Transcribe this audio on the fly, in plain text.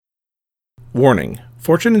Warning.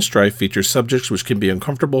 Fortune and Strife features subjects which can be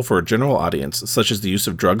uncomfortable for a general audience, such as the use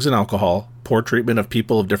of drugs and alcohol, poor treatment of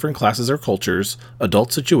people of different classes or cultures,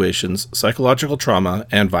 adult situations, psychological trauma,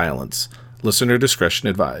 and violence. Listener discretion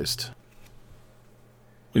advised.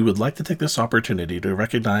 We would like to take this opportunity to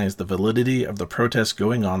recognize the validity of the protests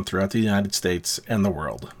going on throughout the United States and the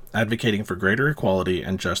world, advocating for greater equality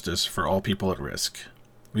and justice for all people at risk.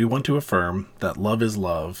 We want to affirm that love is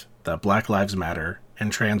love, that Black Lives Matter,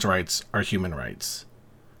 and trans rights are human rights.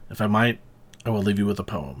 If I might, I will leave you with a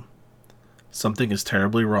poem. Something is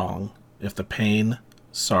terribly wrong if the pain,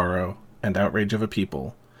 sorrow, and outrage of a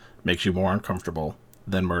people makes you more uncomfortable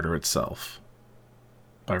than murder itself.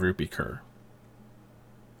 By Rupi Kaur.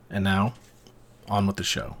 And now, on with the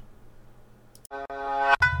show.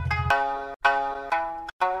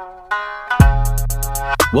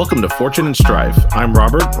 Welcome to Fortune and Strife. I'm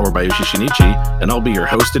Robert, or Bayushi Shinichi, and I'll be your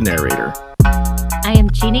host and narrator. I am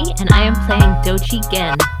Jeannie, and I am playing Dochi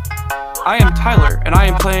Gen. I am Tyler, and I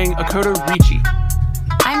am playing Akoto Richi.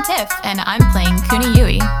 I'm Tiff, and I'm playing Kuni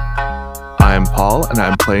Yui. I am Paul, and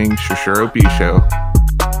I'm playing Shoshiro Bisho.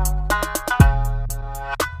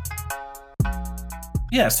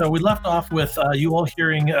 Yeah, so we left off with you all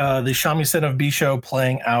hearing the shamisen of Bisho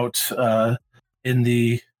playing out in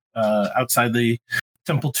the outside the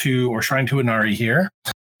Temple to or Shrine to Inari here.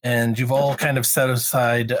 And you've all kind of set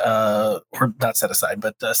aside, or not set aside,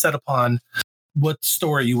 but set upon what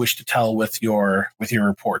story you wish to tell with your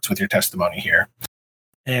reports, with your testimony here.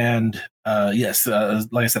 And yes,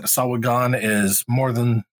 like I said, Asawa Gon is more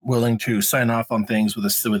than willing to sign off on things with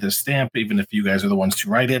his stamp, even if you guys are the ones to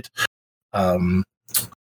write it.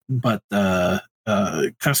 But Kasuke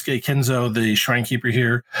Kenzo, the Shrine Keeper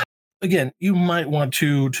here, again, you might want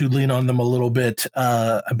to lean on them a little bit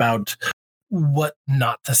about what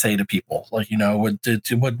not to say to people, like, you know,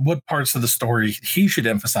 what parts of the story he should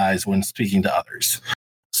emphasize when speaking to others.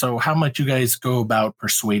 So how might you guys go about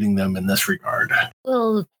persuading them in this regard?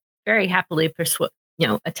 We'll very happily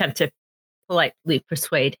attempt to politely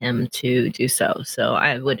persuade him to do so. So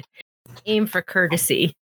I would aim for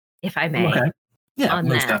courtesy, if I may. Okay. Yeah, on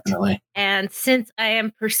most that. Definitely. And since I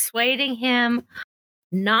am persuading him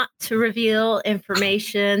not to reveal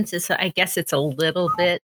information, so I guess it's a little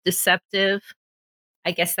bit deceptive.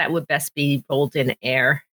 I guess that would best be rolled in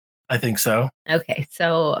air. I think so. Okay,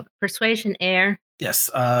 so persuasion air. Yes,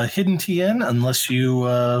 hidden TN, unless you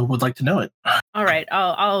would like to know it. All right,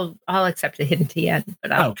 I'll accept a hidden TN,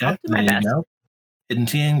 but I'll do my best. Hidden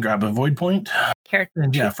TN, grab a void point.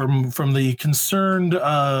 And yeah, from the concerned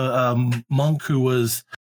monk who was,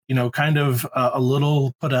 you know, kind of a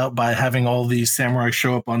little put out by having all these samurai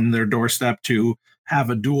show up on their doorstep to have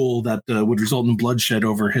a duel that would result in bloodshed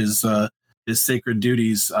over his sacred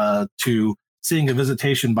duties, to seeing a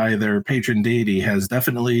visitation by their patron deity has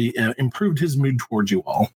definitely improved his mood towards you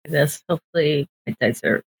all. This, hopefully, my dice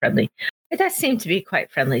are friendly. It does seem to be quite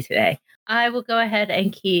friendly today. I will go ahead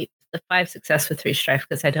and keep the 5 success with 3 strife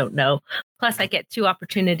because I don't know. Plus, I get 2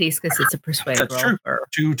 opportunities because it's a persuade roll. That's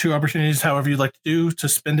true. Two opportunities, however you'd like to do, to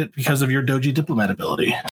spend it because of your Doji diplomat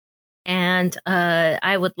ability. And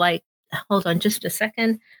I would like, hold on just a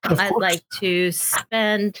second. I'd like to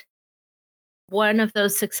spend one of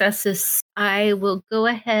those successes. I will go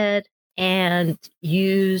ahead and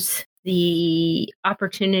use the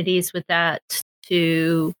opportunities with that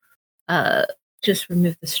to just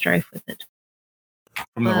remove the strife with it.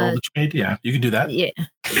 From the roll that you made? Yeah, you can do that. Yeah.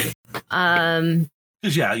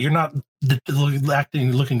 Because, yeah, you're not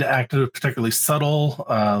looking to act particularly subtle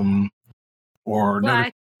or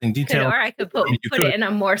noticing detail. Or I could put it in a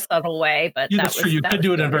more subtle way. But that's true. You could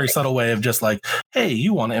do it in a very subtle way of just like, hey,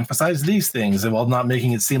 you want to emphasize these things, and while not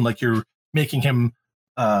making it seem like you're making him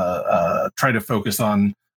try to focus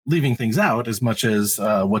on leaving things out as much as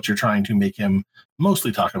what you're trying to make him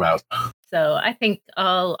mostly talk about. So I think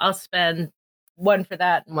I'll spend 1 for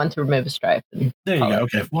that and 1 to remove a strife. There you go.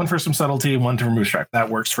 Okay, 1 for some subtlety and 1 to remove strife. That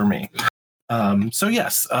works for me. So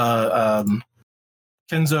yes, Kenzo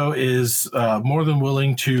is more than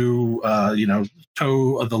willing to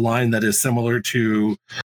toe the line that is similar to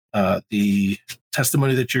the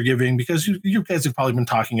testimony that you're giving, because you guys have probably been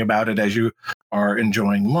talking about it as you are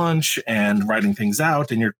enjoying lunch and writing things out,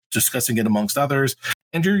 and you're discussing it amongst others.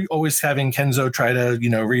 And you're always having Kenzo try to,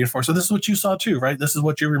 reinforce, so this is what you saw too, right? This is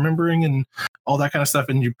what you're remembering and all that kind of stuff.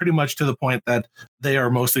 And you're pretty much to the point that they are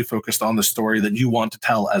mostly focused on the story that you want to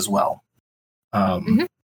tell as well.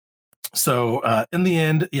 So in the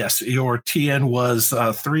end, yes, your TN was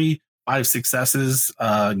 3. 5 successes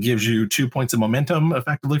gives you 2 points of momentum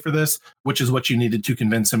effectively for this, which is what you needed to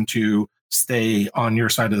convince him to stay on your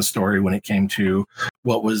side of the story when it came to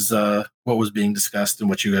what was being discussed and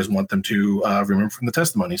what you guys want them to remember from the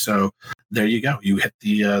testimony. So there you go. You hit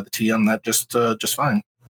the T on that just fine.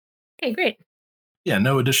 Okay, great. Yeah,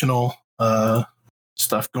 no additional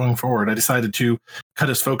stuff going forward. I decided to cut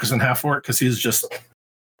his focus in half for it because he's just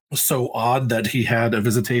so odd that he had a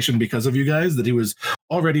visitation because of you guys, that he was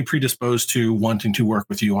already predisposed to wanting to work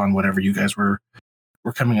with you on whatever you guys were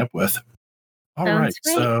coming up with. All Sounds right,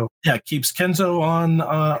 great. so yeah, keeps Kenzo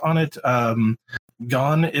on it.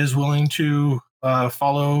 Gon is willing to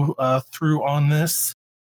follow through on this,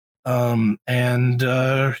 Ryuji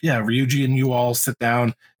and you all sit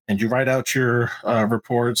down and you write out your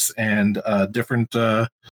reports and different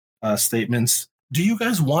statements. Do you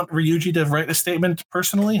guys want Ryuji to write a statement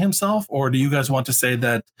personally himself, or do you guys want to say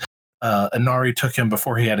that Inari took him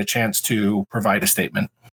before he had a chance to provide a statement?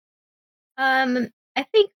 I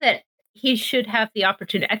think that he should have the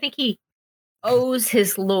opportunity. I think he owes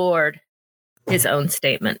his lord his own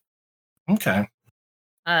statement. Okay.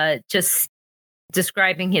 Just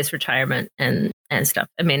describing his retirement and stuff.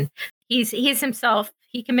 I mean, he's himself.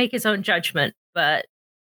 He can make his own judgment, but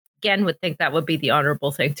Gen would think that would be the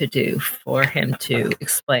honorable thing to do for him to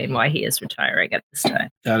explain why he is retiring at this time.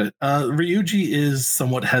 Got it. Ryuji is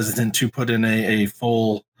somewhat hesitant to put in a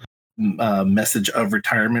full message of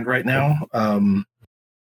retirement right now.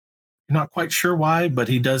 Not quite sure why, but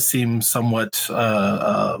he does seem somewhat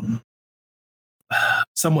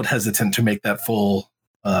hesitant to make that full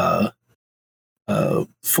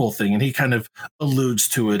thing, and he kind of alludes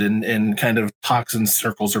to it and kind of talks in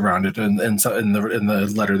circles around it, and so in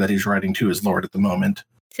the letter that he's writing to his lord at the moment.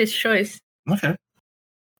 It's his choice. Okay,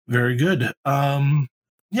 very good.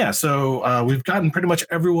 So we've gotten pretty much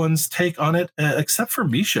everyone's take on it except for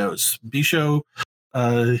Bisho's. Bisho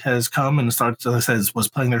has come and was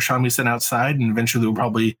playing their shamisen outside, and eventually will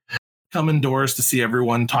probably come indoors to see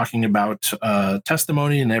everyone talking about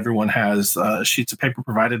testimony, and everyone has sheets of paper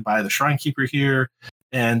provided by the shrine keeper here,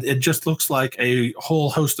 and it just looks like a whole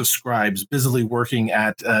host of scribes busily working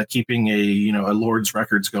at keeping a lord's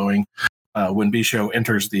records going when Bisho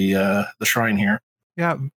enters the shrine here.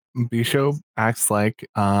 Yeah, Bisho acts like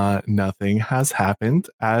nothing has happened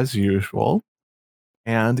as usual,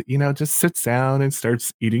 and just sits down and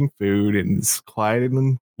starts eating food and is quiet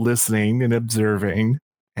and listening and observing.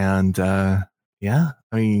 And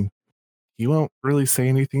he won't really say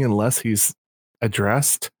anything unless he's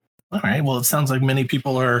addressed. All right. Well, it sounds like many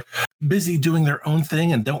people are busy doing their own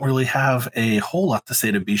thing and don't really have a whole lot to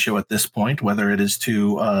say to Bisho at this point, whether it is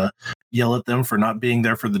to yell at them for not being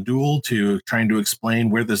there for the duel, to trying to explain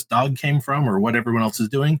where this dog came from, or what everyone else is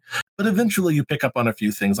doing. But eventually you pick up on a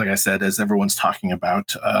few things, like I said, as everyone's talking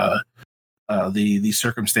about the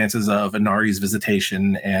circumstances of Inari's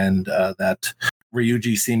visitation, and that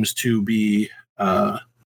Ryuji seems to be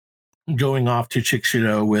going off to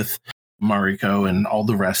Chikushiro with Mariko and all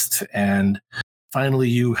the rest. And finally,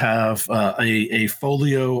 you have a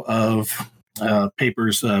folio of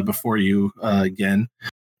papers before you again.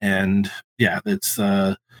 And yeah, it's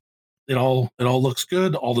it all looks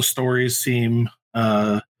good. All the stories seem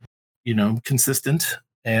consistent,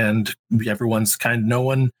 and everyone's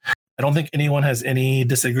I don't think anyone has any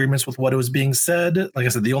disagreements with what was being said. Like I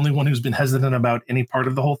said, the only one who's been hesitant about any part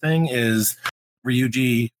of the whole thing is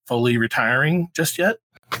Ryuji fully retiring just yet.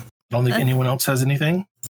 I don't think anyone else has anything.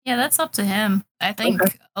 Yeah, that's up to him. I think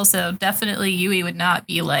also definitely Yui would not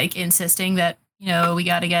be insisting that, we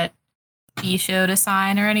got to get Bisho to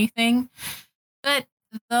sign or anything. But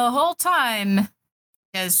the whole time,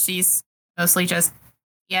 because she's mostly just,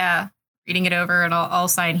 reading it over, and I'll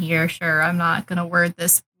sign here. Sure, I'm not going to word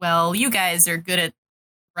this well. You guys are good at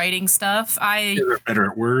writing stuff. You're better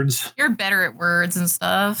at words. You're better at words and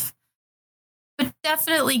stuff. But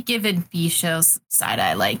definitely given Bisho's side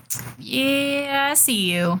eye, I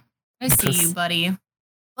see you. I see you, buddy.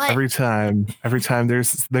 But every time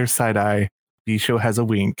there's side eye, Bisho has a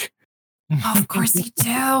wink. Of course you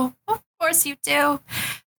do. Of course you do.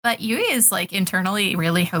 But Yui is internally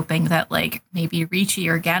really hoping that maybe Riichi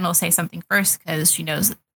or Gen will say something first, because she knows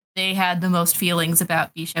that they had the most feelings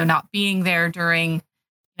about Bisho not being there during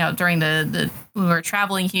the when we were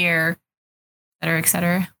traveling here, et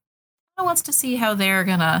cetera. She wants to see how they're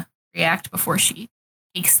gonna react before she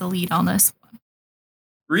takes the lead on this one.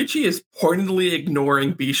 Riichi is pointedly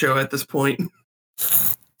ignoring Bisho at this point.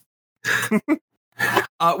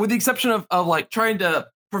 With the exception of trying to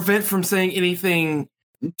prevent from saying anything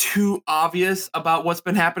too obvious about what's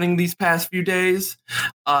been happening these past few days.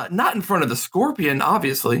 Not in front of the Scorpion,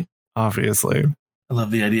 obviously. Obviously. I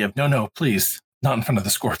love the idea of, no, please, not in front of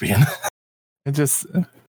the Scorpion. It just,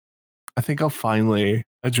 I think I'll finally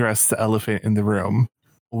address the elephant in the room.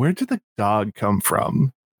 Where did the dog come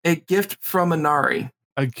from? A gift from Inari.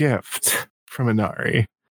 A gift from Inari.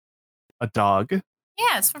 A dog?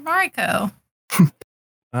 Yeah, it's from Mariko.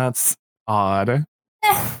 That's odd.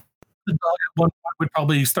 Eh. The dog at one point would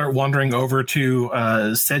probably start wandering over to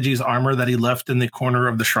Seji's armor that he left in the corner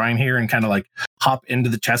of the shrine here and kind of like hop into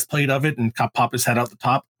the chest plate of it and pop his head out the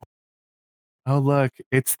top. Oh, look,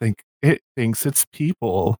 it thinks it's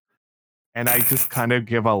people. And I just kind of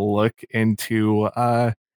give a look into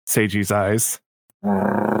Seiji's eyes.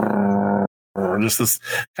 Or just this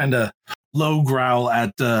kind of low growl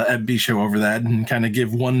at Bisho over that, and kind of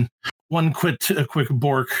give one quick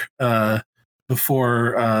bork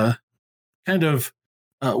before kind of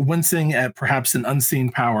wincing at perhaps an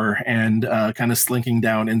unseen power and kind of slinking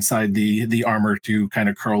down inside the armor to kind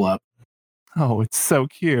of curl up. Oh, it's so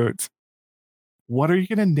cute. What are you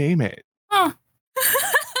gonna name it? Huh.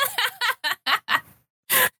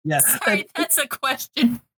 Yeah, Sorry, that's a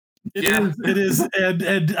question. It is,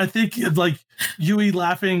 and I think like Yui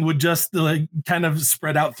laughing would just like kind of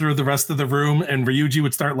spread out through the rest of the room, and Ryuji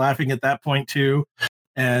would start laughing at that point too,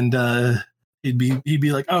 and he'd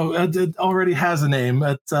be like, "Oh, it already has a name.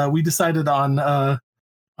 But we decided on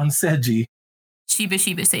Seiji." Shiba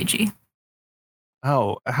Seiji.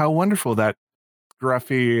 Oh, how wonderful that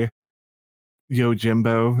gruffy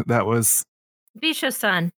Yojimbo that was.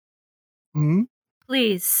 Bisho-san, Hmm?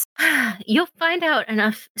 please. You'll find out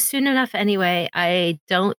soon enough anyway. I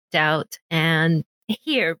don't doubt. And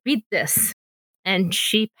here, read this. And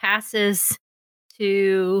she passes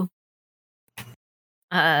to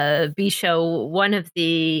Bisho one of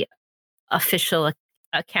the official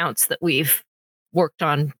accounts that we've worked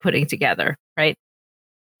on putting together, right?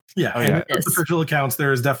 Yeah, Oh, and yeah. in the official accounts,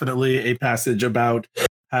 there is definitely a passage about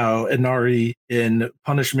how Inari, in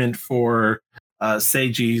punishment for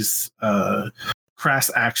Seiji's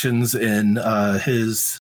crass actions in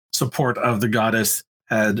his support of the goddess,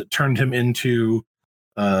 had turned him into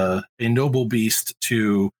a noble beast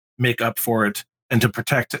to make up for it and to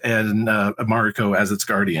protect Mariko as its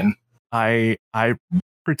guardian. I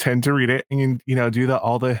pretend to read it and do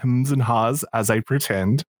all the hums and haws as I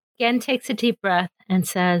pretend. Gen takes a deep breath and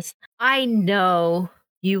says, I know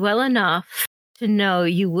you well enough to know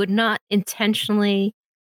you would not intentionally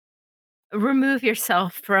remove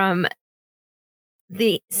yourself from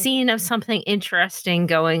the scene of something interesting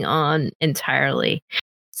going on entirely.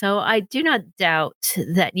 So I do not doubt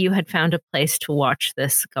that you had found a place to watch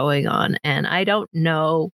this going on. And I don't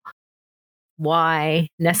know why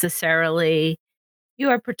necessarily you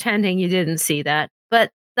are pretending you didn't see that,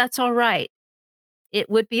 but that's all right. It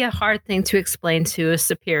would be a hard thing to explain to a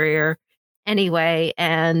superior anyway,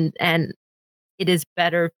 and it is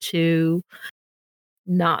better to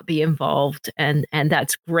not be involved, and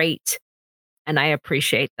that's great, and I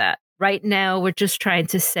appreciate that. Right now, we're just trying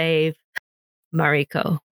to save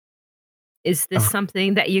Mariko. Is this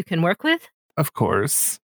something that you can work with? Of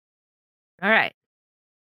course. All right.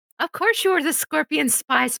 Of course, you were the scorpion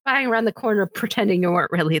spy spying around the corner, pretending you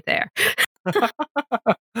weren't really there.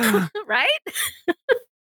 Right?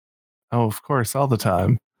 Oh, of course, all the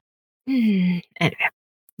time. Anyway.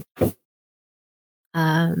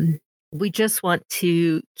 We just want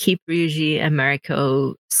to keep Ryuji and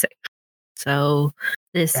Mariko safe. So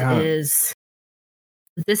this is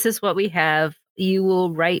what we have. You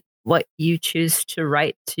will write what you choose to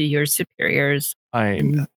write to your superiors.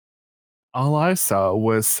 All I saw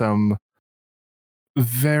was some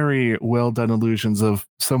very well done illusions of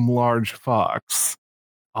some large fox.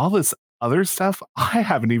 All this other stuff I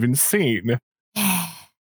haven't even seen.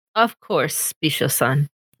 Of course, Bisho-san.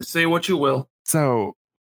 Say what you will. So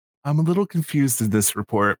I'm a little confused in this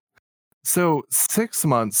report. So 6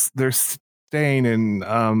 months they're staying in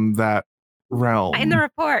that realm. In the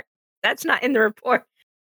report. That's not in the report.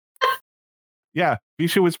 Yeah,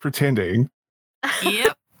 Bisha was pretending.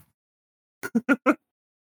 Yep.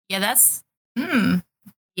 Yeah,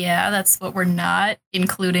 that's what we're not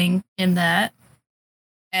including in that.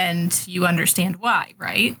 And you understand why,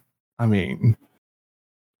 right? I mean,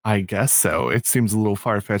 I guess so. It seems a little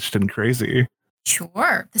far-fetched and crazy.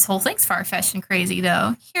 Sure. This whole thing's far-fetched and crazy,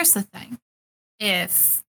 though. Here's the thing.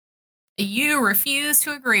 If you refuse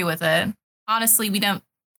to agree with it, honestly, we don't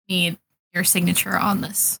need your signature on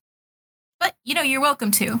this. But, you're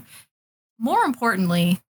welcome to. More important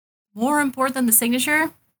than the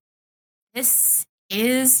signature, this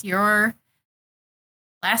is your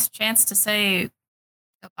last chance to say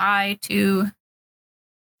goodbye to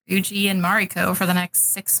Ryuji and Mariko for the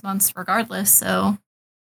next 6 months regardless, so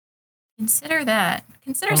consider that.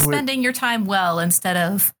 Consider spending your time well instead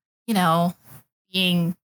of,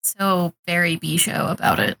 being so very Bisho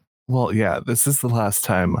about it. Well, yeah, this is the last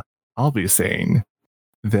time I'll be saying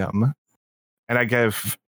them. And I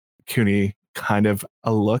give Kuni kind of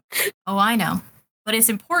a look. Oh, I know. But it's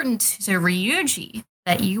important to Ryuji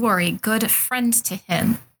that you are a good friend to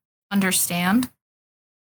him. Understand?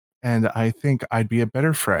 And I think I'd be a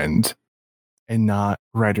better friend and not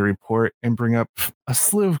write a report and bring up a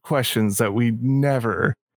slew of questions that we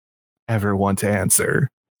never, ever want to answer.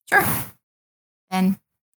 Sure. Then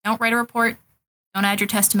don't write a report. Don't add your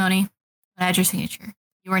testimony. Don't add your signature.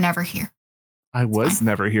 You were never here. I was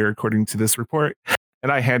never here, according to this report.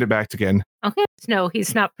 And I hand it back again. Okay. No,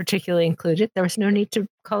 he's not particularly included. There was no need to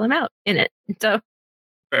call him out in it. So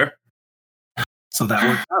Fair. So that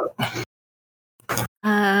worked out.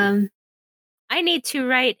 I need to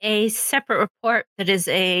write a separate report that is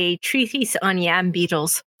a treatise on yam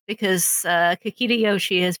beetles because Kakita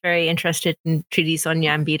Yoshi is very interested in treatise on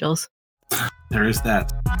yam beetles. There is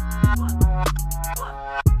that.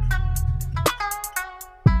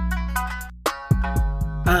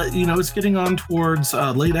 It's getting on towards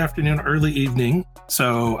late afternoon, early evening.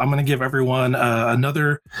 So I'm going to give everyone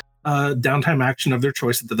another downtime action of their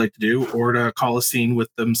choice that they'd like to do, or to call a scene with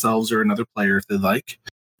themselves or another player if they'd like.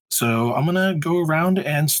 So I'm going to go around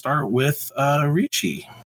and start with Ricci.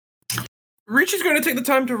 Ricci's going to take the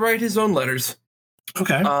time to write his own letters.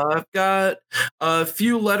 Okay. I've got a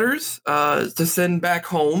few letters to send back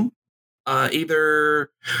home, either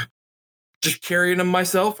just carrying them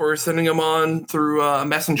myself or sending them on through a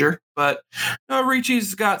messenger. But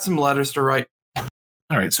Ricci's got some letters to write.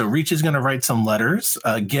 All right, so Ricci's going to write some letters.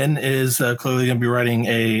 Gen is clearly going to be writing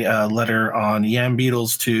a letter on yam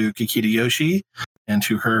beetles to Kakita Yoshi and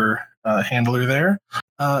to her handler there.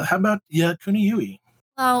 How about Kuni Yui?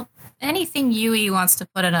 Well, anything Yui wants to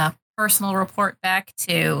put in a personal report back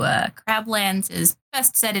to Crablands is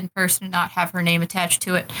best said in person and not have her name attached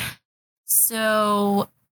to it. So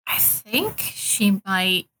I think she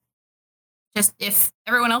might just, if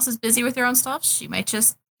everyone else is busy with their own stuff, she might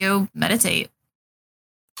just go meditate.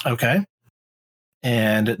 Okay.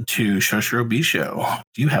 And to Shoshiro Bisho,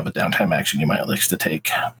 do you have a downtime action you might like to take?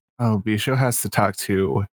 Oh, Bisho has to talk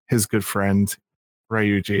to his good friend,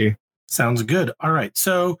 Ryuji. Sounds good. All right.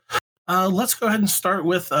 So let's go ahead and start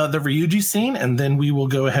with the Ryuji scene, and then we will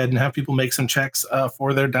go ahead and have people make some checks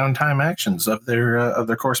for their downtime actions of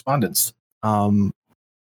their correspondence.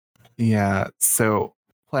 Yeah. So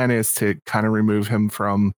plan is to kind of remove him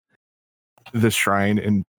from the shrine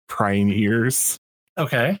and prying ears.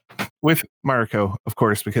 Okay. With Mariko, of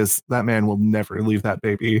course, because that man will never leave that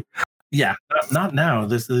baby. Yeah, not now.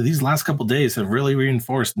 These last couple days have really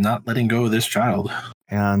reinforced not letting go of this child.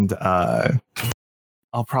 And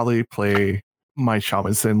I'll probably play my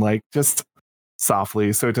shamisen like just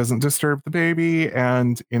softly so it doesn't disturb the baby.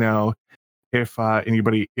 And, if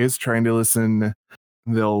anybody is trying to listen,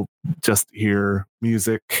 they'll just hear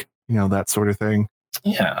music, that sort of thing.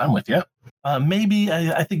 Yeah, I'm with you. Maybe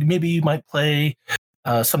I think maybe you might play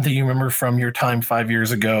something you remember from your time 5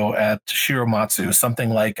 years ago at Shiromatsu, something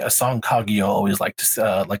like a song Kaguya always like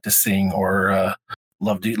to sing or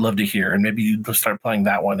love to hear, and maybe you start playing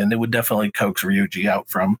that one, and it would definitely coax Ryuji out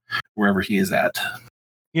from wherever he is at.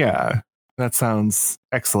 Yeah, that sounds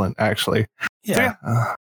excellent, actually. Yeah.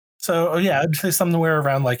 So I'd say somewhere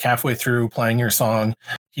around like halfway through playing your song,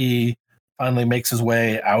 he finally makes his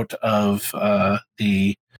way out of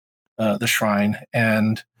the shrine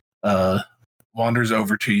and wanders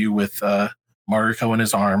over to you with Mariko in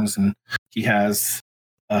his arms, and he has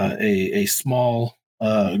a small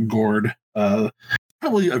gourd,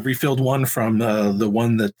 probably a refilled one from the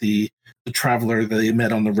one that the traveler that they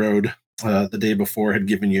met on the road the day before had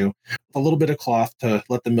given you, a little bit of cloth to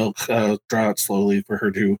let the milk draw out slowly for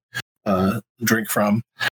her to drink from.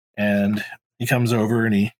 And he comes over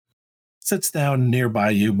and he sits down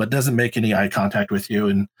nearby you, but doesn't make any eye contact with you,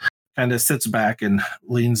 and kind of sits back and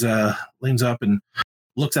leans up and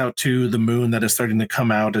looks out to the moon that is starting to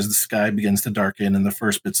come out as the sky begins to darken and the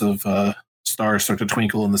first bits of stars start to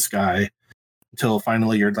twinkle in the sky until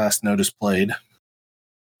finally your last note is played.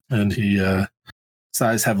 And he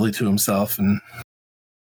sighs heavily to himself and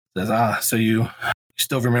says, so you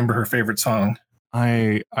still remember her favorite song?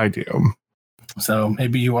 I do. So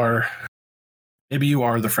maybe you are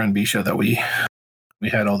the friend Bisho that we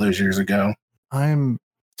had all those years ago. I'm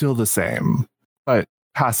still the same, but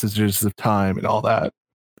passages of time and all that.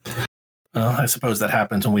 Well, I suppose that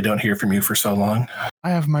happens when we don't hear from you for so long. I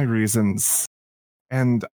have my reasons,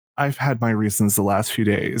 and I've had my reasons the last few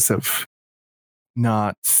days of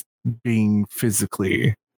not being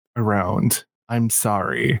physically around. I'm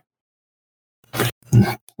sorry.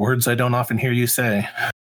 Words I don't often hear you say,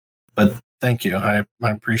 but thank you. I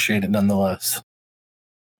appreciate it nonetheless.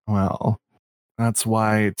 Well, that's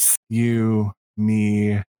why it's you,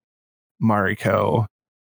 me, Mariko.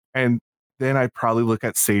 And then I probably look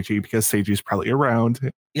at Seiji because Seiji's probably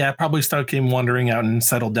around. Yeah, I probably came wandering out and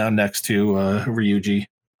settled down next to Ryuji.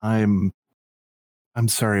 I'm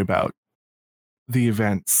sorry about the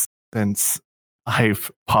events since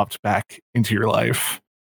I've popped back into your life.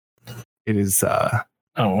 It is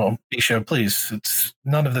Oh well, Bisho, please. It's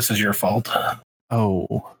none of this is your fault. Oh.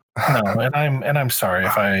 No, and I'm sorry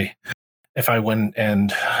if I went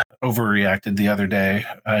and overreacted the other day.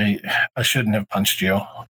 I shouldn't have punched you.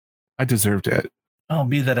 I deserved it. Oh,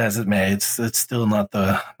 be that as it may, it's still not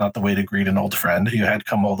the way to greet an old friend. You had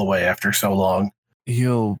come all the way after so long.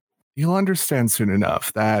 You'll understand soon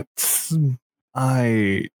enough that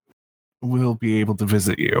I will be able to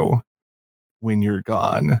visit you when you're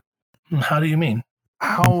gone. How do you mean?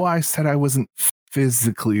 How I said I wasn't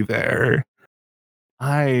physically there.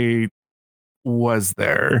 I was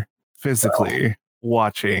there physically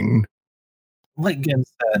watching. Like Gen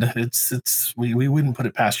said, it's we wouldn't put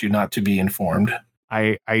it past you not to be informed.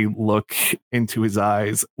 I look into his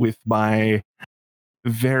eyes with my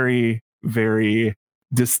very, very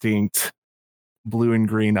distinct blue and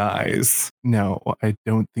green eyes. No, I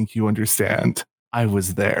don't think you understand. I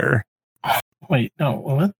was there. Wait, no,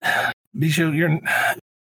 what? Bijou,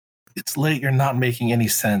 it's late. You're not making any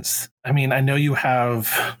sense. I mean, I know you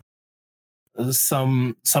have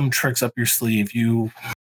some tricks up your sleeve. You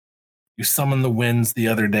summoned the winds the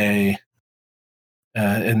other day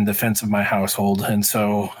in defense of my household, and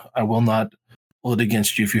so I will not hold it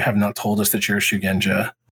against you if you have not told us that you're a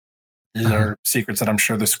Shugenja. These are secrets that I'm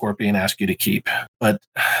sure the Scorpion asked you to keep. But,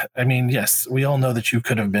 I mean, yes, we all know that you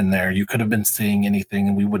could have been there. You could have been seeing anything,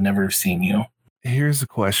 and we would never have seen you. Here's a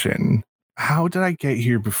question. How did I get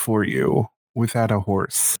here before you without a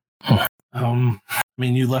horse? I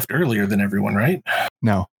mean, you left earlier than everyone, right?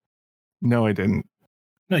 No, I didn't.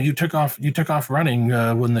 No, you took off running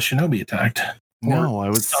when the shinobi attacked. No, I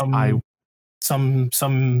was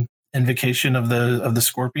some invocation of the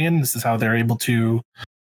Scorpion. This is how they're able to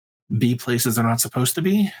be places they're not supposed to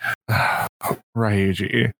be.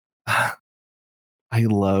 Ryuji, I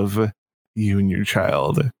love you and your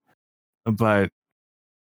child, but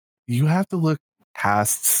you have to look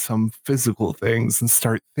past some physical things and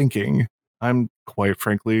start thinking. I'm quite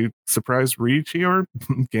frankly surprised Ryuji or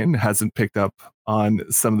Gin hasn't picked up on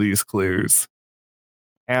some of these clues.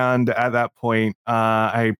 And at that point,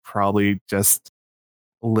 I probably just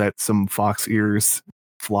let some fox ears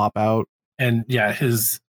flop out. And yeah,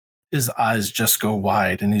 his eyes just go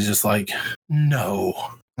wide and he's just like, no.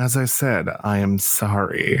 As I said, I am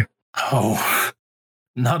sorry. Oh,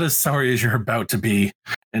 not as sorry as you're about to be.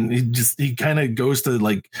 And he kind of goes to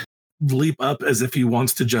like leap up as if he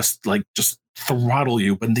wants to just throttle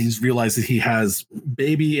you, but he realizes he has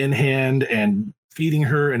baby in hand and feeding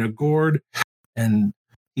her in a gourd, and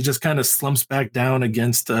he just kind of slumps back down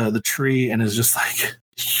against the tree and is just like,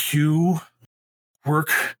 you work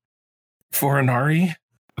for Inari?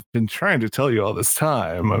 I've been trying to tell you all this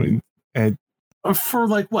time. I mean, for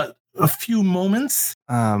like what, a few moments?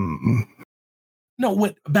 No,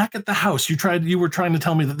 what? Back at the house, you were trying to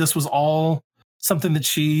tell me that this was all something that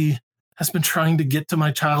she has been trying to get to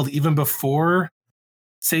my child even before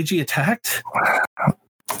Seiji attacked?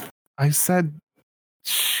 I said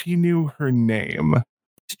she knew her name.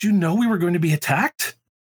 Did you know we were going to be attacked?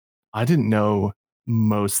 I didn't know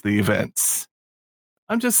most of the events.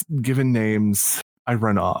 I'm just given names. I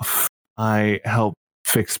run off. I help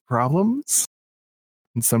fix problems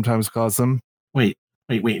and sometimes cause them. Wait.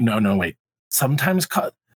 No. Sometimes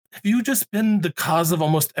have you just been the cause of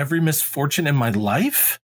almost every misfortune in my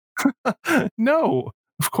life? No,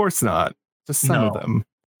 of course not. Just some of them.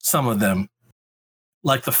 Some of them.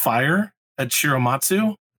 Like the fire at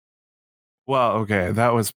Shiromatsu? Well, okay,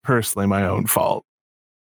 that was personally my own fault.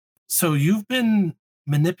 So you've been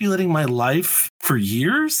manipulating my life for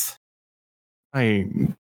years?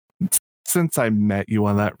 Since I met you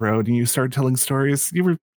on that road and you started telling stories, you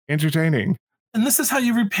were entertaining. And this is how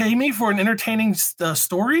you repay me for an entertaining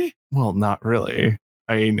story? Well, not really.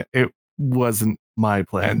 I mean, it wasn't my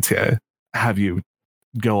plan to have you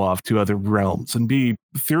go off to other realms and be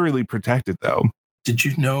thoroughly protected, though. Did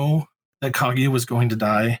you know that Kaguya was going to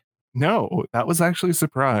die? No, that was actually a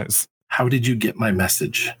surprise. How did you get my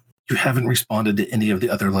message? You haven't responded to any of the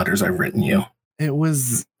other letters I've written you. It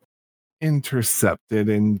was intercepted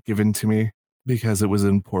and given to me because it was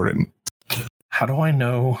important. How do I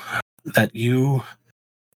know that you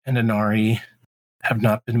and Inari have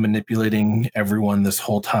not been manipulating everyone this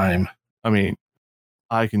whole time? I mean,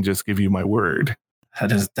 I can just give you my word.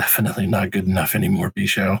 That is definitely not good enough anymore,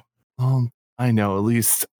 Bisho. I know. At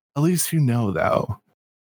least you know, though.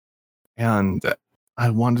 And I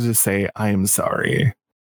wanted to say I am sorry.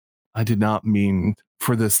 I did not mean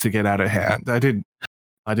for this to get out of hand. I didn't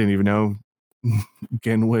even know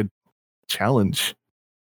Gin would challenge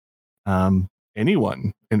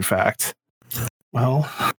anyone, in fact. Well,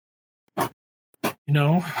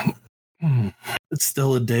 it's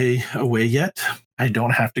still a day away yet. I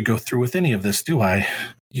don't have to go through with any of this, do I?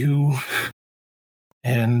 You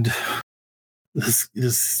and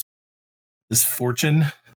this fortune,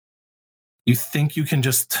 you think you can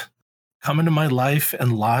just come into my life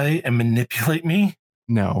and lie and manipulate me?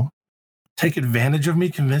 No. Take advantage of me,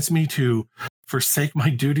 convince me to forsake my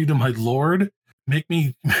duty to my lord, make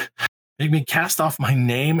me cast off my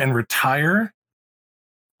name and retire?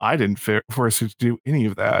 I didn't force you to do any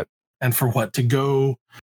of that. And for what? To go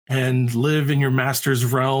and live in your master's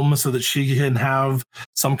realm so that she can have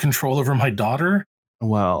some control over my daughter?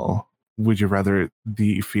 Well, would you rather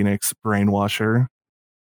the Phoenix brainwasher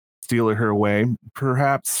steal her away,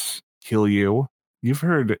 perhaps kill you? You've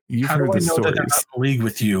heard the stories. That they're not in league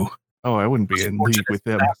with you? Oh, I wouldn't be in league with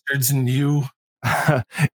them. Bastards and you.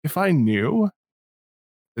 If I knew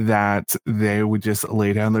that they would just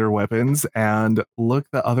lay down their weapons and look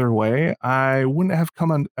the other way, I wouldn't have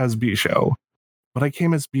come on as Bisho. But I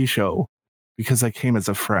came as Bisho because I came as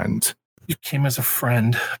a friend. You came as a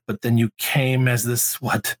friend, but then you came as this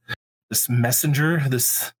messenger,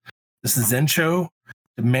 this Zencho,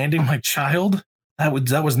 demanding my child?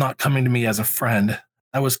 That was not coming to me as a friend.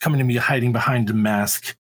 That was coming to me hiding behind a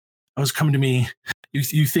mask. That was coming to me.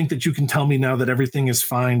 You think that you can tell me now that everything is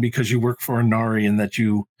fine because you work for Inari and that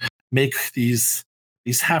you make these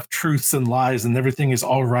half-truths and lies and everything is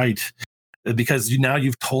all right because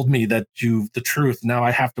you've told me that the truth. Now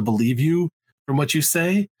I have to believe you from what you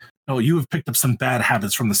say? No, you have picked up some bad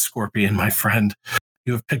habits from the Scorpion, my friend.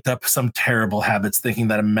 You have picked up some terrible habits thinking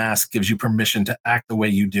that a mask gives you permission to act the way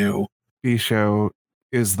you do. Bisho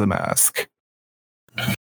is the mask.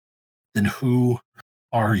 Then who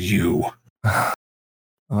are you? Well,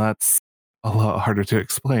 that's a lot harder to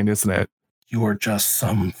explain, isn't it? You are just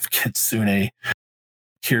some kitsune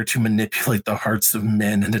here to manipulate the hearts of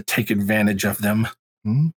men and to take advantage of them.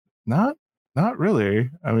 Not really.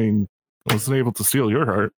 I mean, I wasn't able to steal your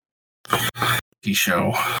heart.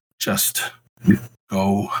 Bisho, just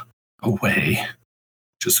go away.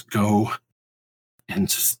 Just go and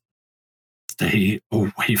just stay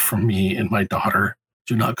away from me and my daughter.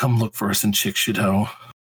 Do not come look for us in Chikshido.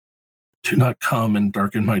 Do not come and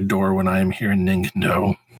darken my door when I am here in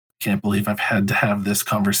Ningendo. Can't believe I've had to have this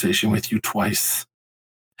conversation with you twice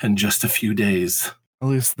in just a few days. At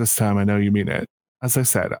least this time I know you mean it. As I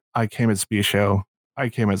said, I came as Bisho. I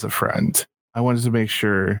came as a friend. I wanted to make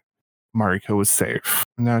sure Mariko was safe.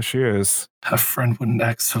 Now she is. A friend wouldn't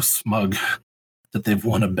act so smug that they've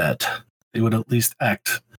won a bet. They would at least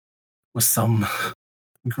act with some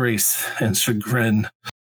grace and chagrin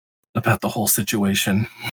about the whole situation.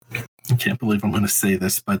 I can't believe I'm going to say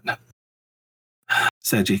this, but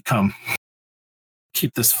Seiji, come.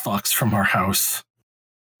 Keep this fox from our house.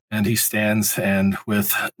 And he stands, and with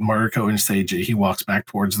Mariko and Seiji, he walks back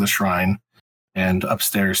towards the shrine and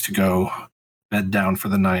upstairs to go bed down for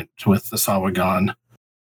the night with the Sawagan.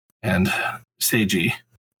 And Seiji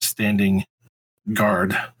standing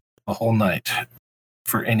guard the whole night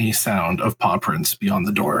for any sound of paw prints beyond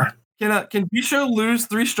the door. Can Bisho lose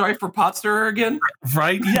 3 stripe for pot stirrer again?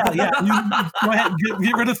 Right? Yeah. Go ahead.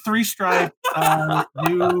 Get rid of 3 stripe.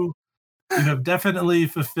 You have definitely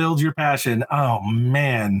fulfilled your passion. Oh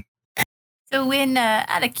man. So when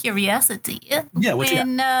out of curiosity,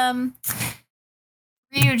 when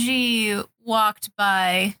Ryuji walked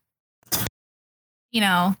by,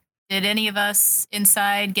 did any of us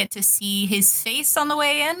inside get to see his face on the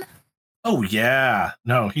way in? Oh yeah.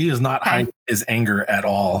 No, he is not hiding his anger at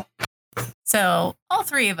all. So all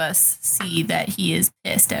 3 of us see that he is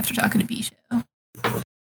pissed after talking to Bisho.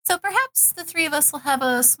 So perhaps the 3 of us will have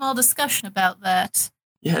a small discussion about that.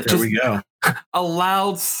 Yeah, there we go. A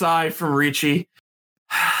loud sigh from Richie.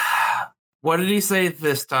 What did he say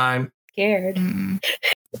this time? Scared.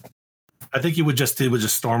 I think he would just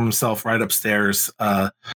storm himself right upstairs.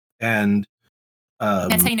 And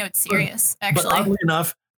that's how you know it's serious, actually. But oddly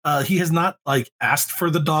enough, he has not asked for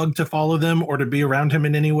the dog to follow them or to be around him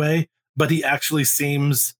in any way, but he actually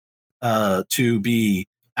seems to be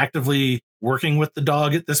actively working with the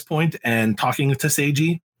dog at this point and talking to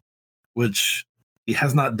Seiji, which he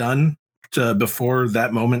has not done before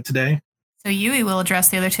that moment today. So Yui will address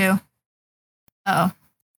the other 2. Oh,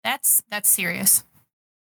 that's serious.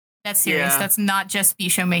 That's serious. Yeah. That's not just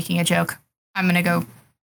Bisho making a joke. I'm gonna go.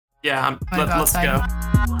 Yeah, Wanna go let's outside? go.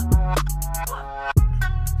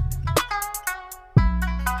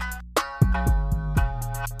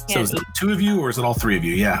 So is it two of you or is it all three of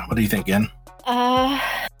you? Yeah. What do you think, Gen?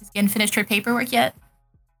 Has Gen finished her paperwork yet?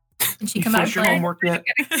 Can she You come out finish your and homework yet?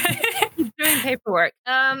 He's doing paperwork.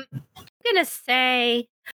 I'm gonna say,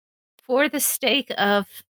 for the sake of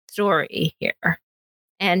story here,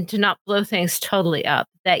 and to not blow things totally up,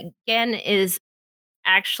 that Gen is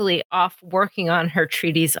actually off working on her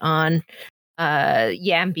treatise on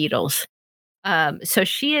yam beetles. So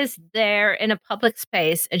she is there in a public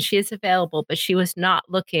space and she is available, but she was not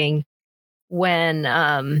looking when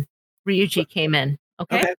Ryuji came in.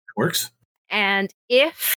 Okay. Works. And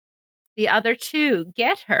if the other two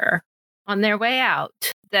get her on their way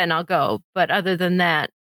out, then I'll go. But other than that,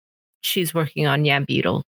 she's working on yam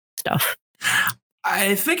beetle stuff.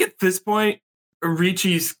 I think at this point,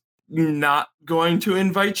 Richi's not going to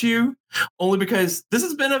invite you, only because this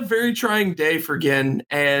has been a very trying day for Gen,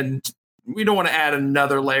 and we don't want to add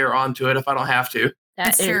another layer onto it if I don't have to.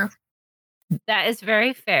 That's true. That is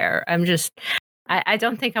very fair. I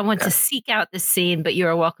don't think I want to seek out the scene, but you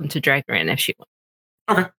are welcome to drag her in if she wants.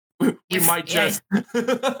 Okay. We might just.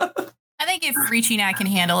 I think if Richi and I can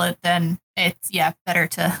handle it, then it's better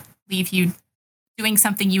to leave you doing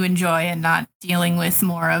something you enjoy and not dealing with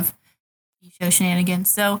more of show shenanigans.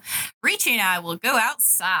 So Richi and I will go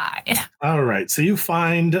outside. All right. So you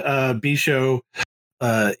find Bisho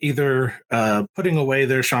either putting away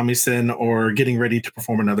their shamisen or getting ready to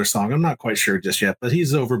perform another song. I'm not quite sure just yet, but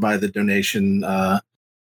he's over by the donation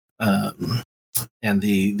and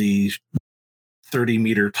the 30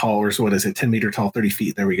 meter tall, or so what is it, 10 meter tall, 30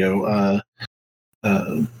 feet, there we go,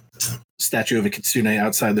 statue of a kitsune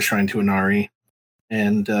outside the shrine to Inari.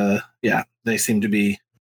 And they seem to be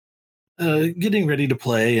getting ready to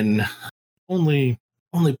play and only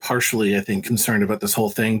partially, I think, concerned about this whole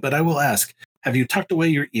thing. But I will ask, have you tucked away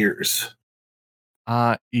your ears?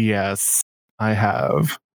 Yes, I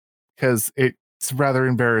have. Because it's rather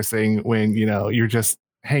embarrassing when, you're just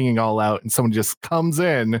hanging all out and someone just comes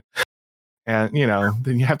in and,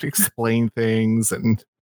 then you have to explain things and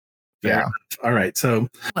Fair. All right. So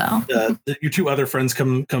your two other friends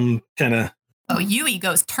come kind of. Oh, Yui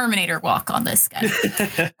goes Terminator walk on this guy.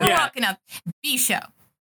 We're walking up. Bisho.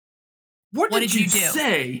 What did you do?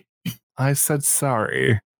 Say? I said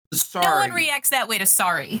sorry. Sorry. No one reacts that way to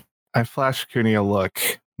sorry. I flashed Kuni a look.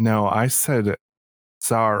 No, I said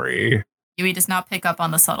sorry. Yui does not pick up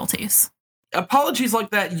on the subtleties. Apologies like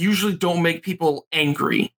that usually don't make people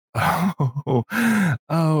angry. Oh,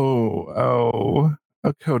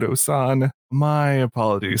 Akoto-san. My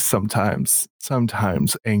apologies sometimes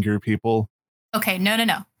anger people. Okay, no.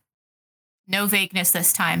 No vagueness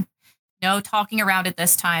this time. No talking around it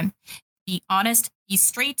this time. Be honest, be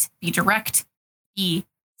straight, be direct, be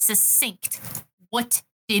succinct. What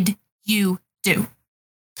did you do?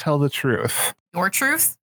 Tell the truth. Your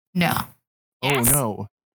truth? No. Yes? Oh no,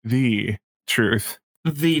 the truth.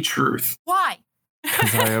 The truth. Why?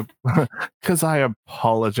 Because I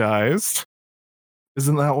apologized.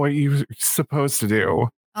 Isn't that what you're supposed to do?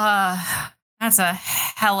 That's a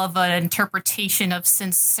hell of an interpretation of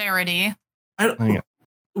sincerity.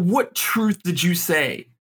 What truth did you say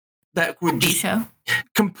that would Bisho.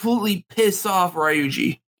 completely piss off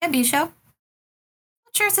Ryuji? Yeah, Bisho.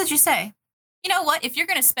 What truth did you say? You know what? If you're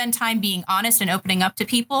going to spend time being honest and opening up to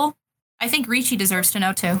people, I think Richi deserves to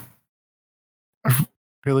know too.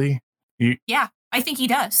 Really? Yeah, I think he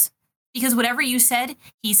does. Because whatever you said,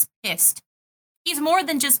 he's pissed. He's more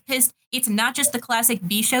than just pissed. It's not just the classic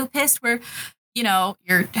Bisho pissed where,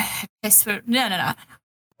 you're pissed. No.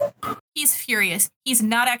 He's furious. He's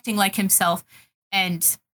not acting like himself.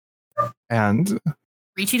 And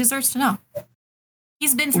Richi deserves to know.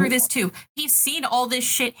 He's been through this too. He's seen all this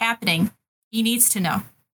shit happening. He needs to know.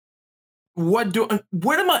 What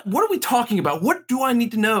are we talking about? What do I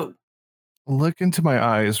need to know? Look into my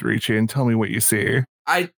eyes, Richi, and tell me what you see.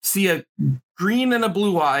 I see a green and a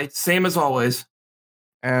blue eye, same as always.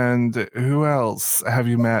 And who else have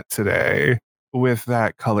you met today with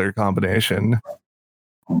that color combination?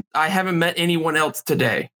 I haven't met anyone else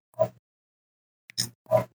today.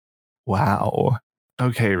 Wow.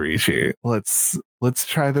 Okay, Richi, let's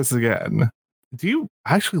try this again. Do you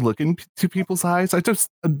actually look into people's eyes? I'm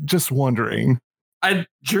just wondering. I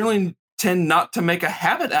generally tend not to make a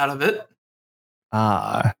habit out of it.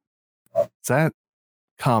 Is that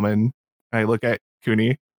common? I look at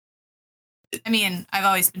Kuni. I mean, I've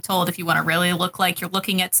always been told if you want to really look like you're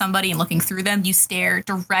looking at somebody and looking through them, you stare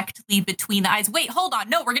directly between the eyes. Wait, hold on.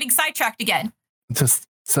 No, we're getting sidetracked again. Just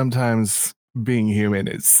sometimes being human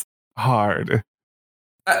is hard.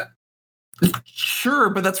 Sure,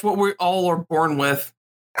 but that's what we all are born with.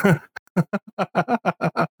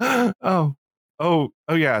 oh,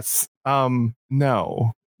 yes.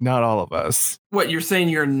 No, not all of us. What, you're saying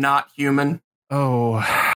you're not human? Oh,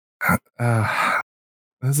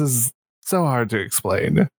 this is so hard to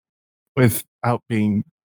explain without being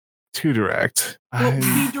too direct. Well,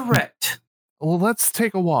 be direct. Well, let's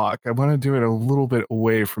take a walk. I want to do it a little bit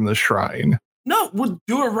away from the shrine. No, we'll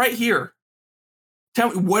do it right here.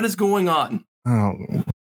 Tell me what is going on. Oh,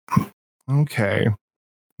 okay.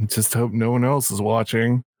 Just hope no one else is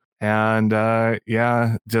watching. And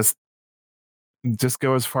yeah, just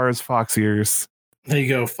go as far as fox ears. There you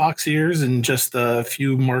go, fox ears and just a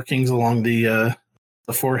few markings along the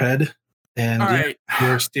forehead. And All right.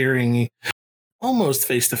 you're staring almost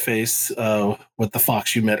face to face with the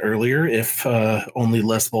fox you met earlier, if only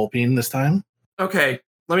less Vulpine this time. Okay,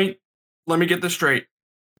 let me get this straight.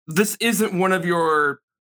 This isn't one of your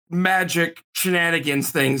magic shenanigans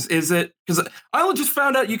things, is it? Because I just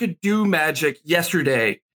found out you could do magic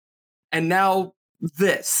yesterday, and now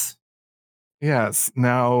this. Yes,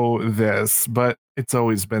 now this, but it's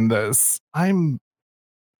always been this. I'm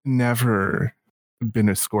never been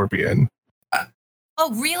a scorpion.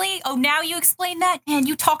 Oh, really? Oh, now you explain that? Man,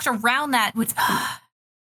 you talked around that with.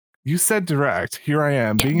 You said direct. Here I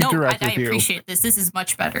am, being direct with you. I appreciate this. This is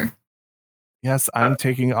much better. Yes, I'm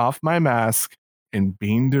taking off my mask and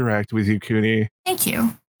being direct with you, Cooney. Thank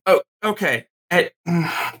you. Oh, okay. Hey, all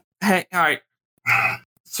right.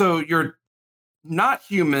 So you're not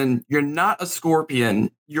human. You're not a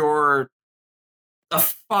scorpion. You're a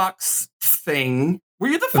fox thing. Were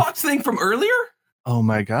you the fox thing from earlier? Oh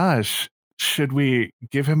my gosh. Should we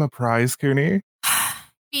give him a prize, Cooney?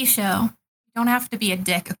 Bisho, you don't have to be a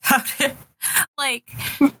dick about it. Like,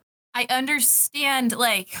 I understand,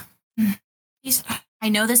 like, I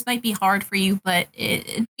know this might be hard for you, but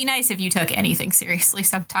it'd be nice if you took anything seriously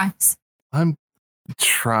sometimes. I'm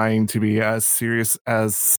trying to be as serious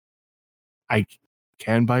as I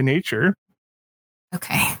can by nature.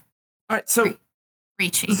 Okay. All right, so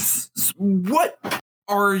Richie. What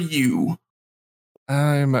are you?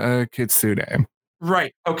 I'm a kitsune.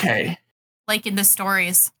 Right, okay. Like in the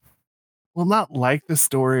stories. Well, not like the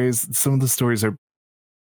stories. Some of the stories are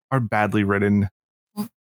badly written.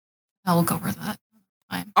 I will go over that.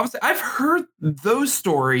 Fine. I've heard those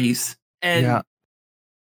stories, and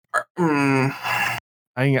I'm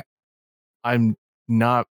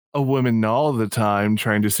not a woman all the time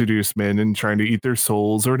trying to seduce men and trying to eat their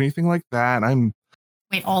souls or anything like that.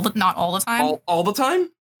 Wait, not all the time? All the time?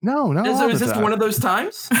 No, not all the time. Is this one of those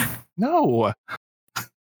times? No.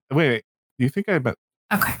 Wait. You think I bet?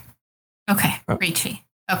 Okay. Oh. Richie.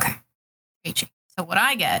 Okay. Richie. So what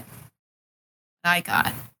I got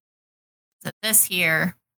is that this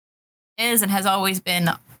here is and has always been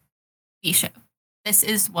Bisho. This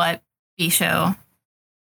is what Bisho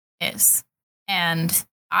is. And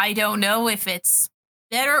I don't know if it's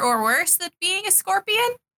better or worse than being a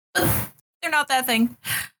scorpion, but they're not that thing.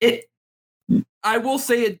 I will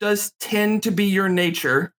say it does tend to be your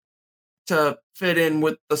nature to fit in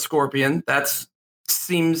with the scorpion. That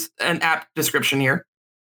seems an apt description here.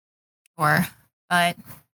 Sure. But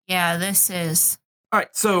yeah, this is. All right,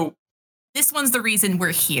 so. This one's the reason we're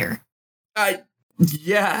here.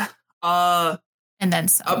 Yeah. And then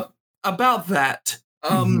some. About that.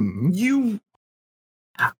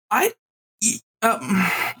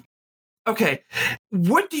 Okay.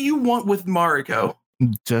 What do you want with Mariko?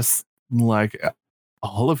 Just like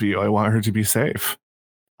all of you, I want her to be safe.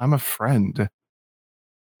 I'm a friend.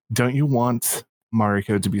 Don't you want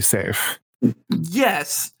Mariko to be safe?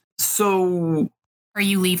 Yes. So. Are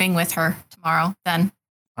you leaving with her tomorrow then?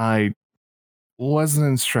 I wasn't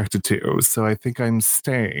instructed to, so I think I'm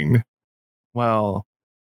staying. Well,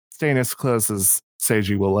 staying as close as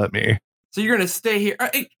Seiji will let me. So you're going to stay here.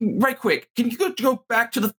 Right quick, can you go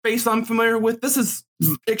back to the face I'm familiar with? This is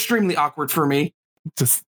extremely awkward for me.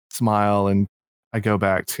 Just smile and I go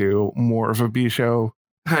back to more of a Bisho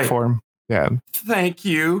form. Yeah. Thank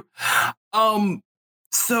you.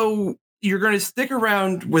 So you're going to stick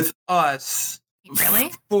around with us.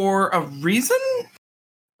 Really? For a reason?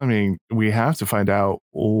 I mean, we have to find out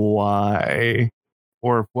why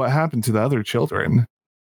or what happened to the other children.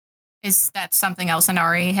 Is that something else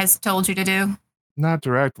Inari has told you to do? Not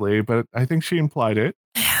directly, but I think she implied it.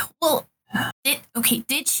 Well,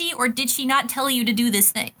 did she or did she not tell you to do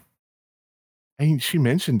this thing? I mean, she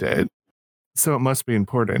mentioned it, so it must be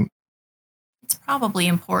important. It's probably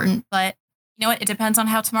important, but you know what? It depends on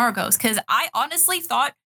how tomorrow goes, because I honestly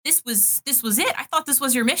thought this was it. I thought this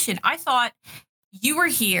was your mission. I thought you were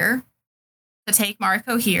here to take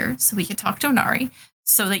Mariko here so we could talk to Inari,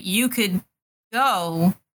 so that you could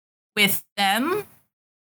go with them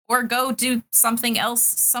or go do something else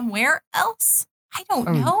somewhere else. I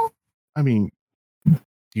don't know. I mean, do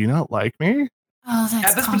you not like me? Oh, that's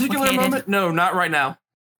At this particular moment, no, not right now.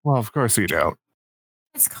 Well, of course you don't.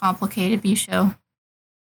 It's complicated, Bisho.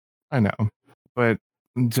 I know. But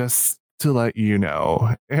just to let you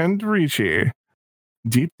know, and Ricci,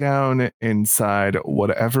 deep down inside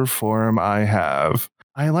whatever form I have,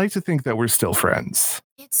 I like to think that we're still friends.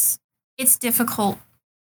 It's difficult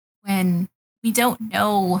when we don't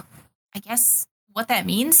know, I guess, what that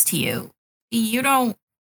means to you. You don't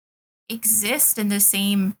exist in the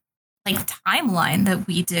same timeline that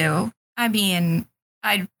we do. I mean,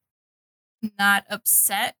 I'm not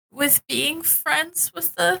upset with being friends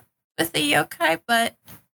with the yokai, but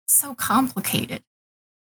it's so complicated.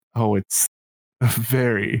 Oh, it's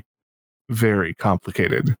very, very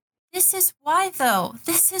complicated. This is why, though.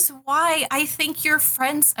 This is why I think your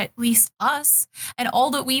friends, at least us, and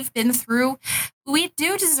all that we've been through, we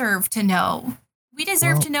do deserve to know. We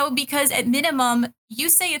deserve to know because, at minimum, you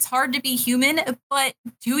say it's hard to be human, but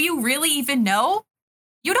do you really even know?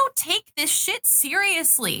 You don't take this shit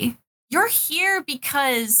seriously. You're here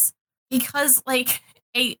because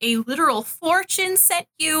a literal fortune sent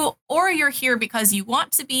you, or you're here because you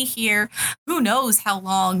want to be here. Who knows how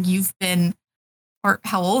long you've been or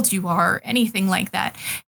how old you are, anything like that.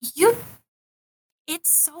 It's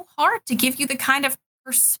so hard to give you the kind of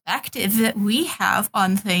perspective that we have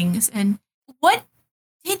on things. And what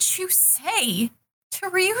did you say to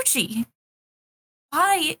Ryuji?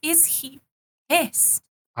 Why is he pissed?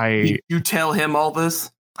 You tell him all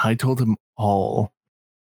this? I told him all.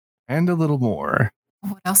 And a little more.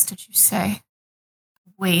 What else did you say?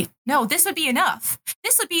 Wait, no, this would be enough.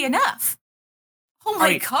 This would be enough. Oh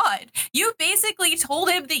my God. You basically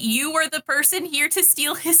told him that you were the person here to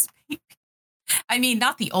steal his baby. I mean,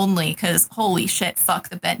 not the only, because holy shit, fuck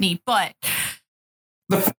the Bentley, but...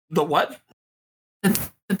 The what? The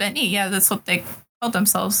Bentley, yeah, that's what they called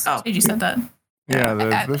themselves. Oh. You said that. Yeah,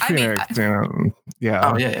 the Phoenix,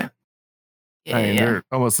 yeah. Oh, yeah. I mean, they're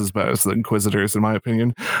almost as bad as the Inquisitors, in my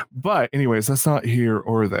opinion. But anyways, that's not here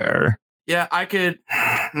or there. Yeah, I could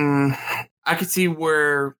see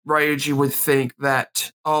where Ryuji would think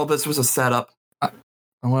that all this was a setup.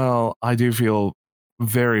 Well, I do feel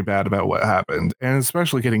very bad about what happened, and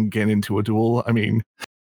especially getting into a duel. I mean,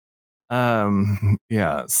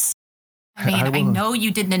 yes. I mean, I know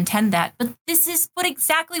you didn't intend that, but this is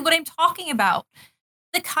exactly what I'm talking about.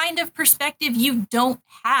 The kind of perspective you don't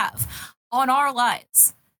have on our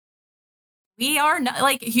lives. We are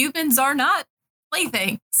not, humans are not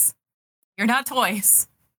playthings. You're not toys.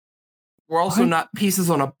 We're also not pieces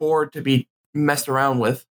on a board to be messed around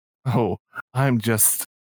with. Oh, I'm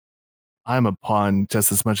a pawn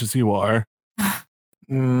just as much as you are. I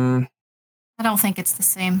don't think it's the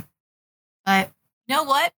same. But you know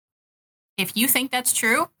what? If you think that's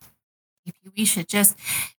true, maybe we should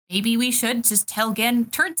just tell Gen.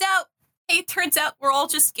 Turns out we're all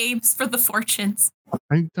just games for the fortunes.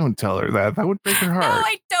 I don't tell her that. That would break her heart. No,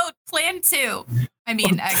 I don't plan to. I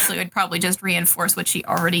mean, actually, it would probably just reinforce what she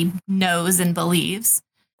already knows and believes.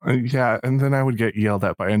 Yeah, and then I would get yelled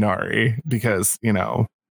at by Inari because, Oh,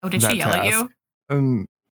 did she yell at you?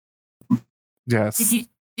 Yes.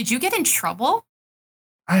 Did you get in trouble?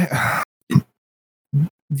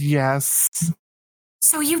 Yes.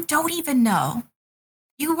 So you don't even know.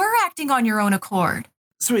 You were acting on your own accord.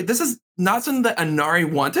 So wait, this is not something that Inari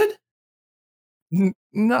wanted?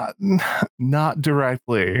 Not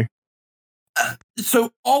directly.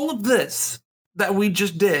 So all of this that we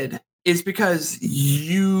just did is because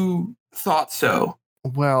you thought so.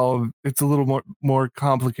 Well, it's a little more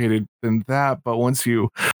complicated than that, but once you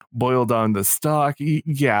boil down the stock,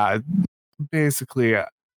 yeah, basically,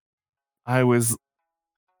 I was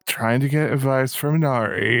trying to get advice from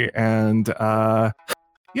Inari, and kind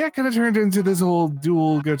of turned into this whole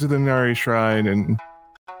duel, go to the Inari Shrine, and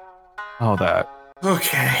all that.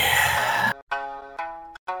 Okay.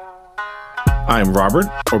 I'm Robert,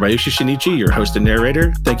 or Bayushi Shinichi, your host and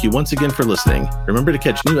narrator. Thank you once again for listening. Remember to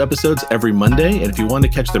catch new episodes every Monday, and if you want to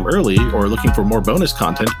catch them early or are looking for more bonus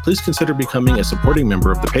content, please consider becoming a supporting member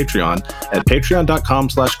of the Patreon at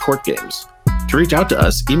patreon.com/courtgames. To reach out to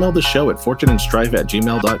us, email the show at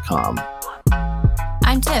fortuneandstrife@gmail.com.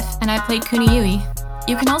 I'm Tiff, and I played Kuniyui.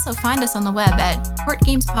 You can also find us on the web at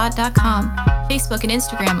courtgamespod.com, Facebook and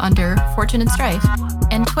Instagram under Fortune and Strife,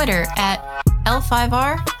 and Twitter at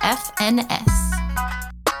L5RFNS.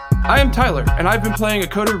 I am Tyler, and I've been playing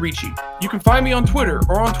Akoto Ricci. You can find me on Twitter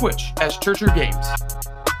or on Twitch as Churcher Games.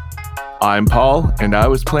 I'm Paul, and I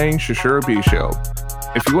was playing Shishiro Bisho.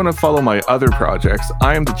 if you want to follow my other projects,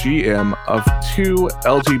 I am the GM of 2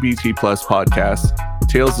 LGBT plus podcasts,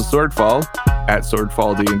 Tales of Swordfall at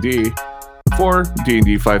Swordfall D&D for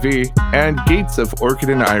D&D 5e, and Gates of Orchid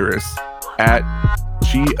and Iris at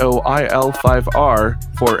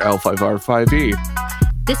GOIL5R for L5R 5e.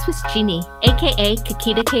 This was Jeannie, aka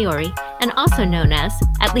Kakita Kaori, and also known as,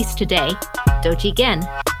 at least today, Doji Gen.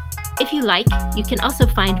 If you like, you can also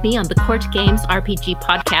find me on the Court Games RPG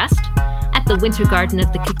podcast, at the Winter Garden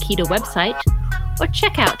of the Kakita website, or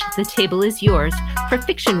check out The Table Is Yours for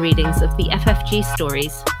fiction readings of the FFG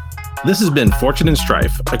stories. This has been Fortune and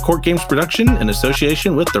Strife, a Court Games production in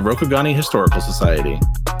association with the Rokugani Historical Society.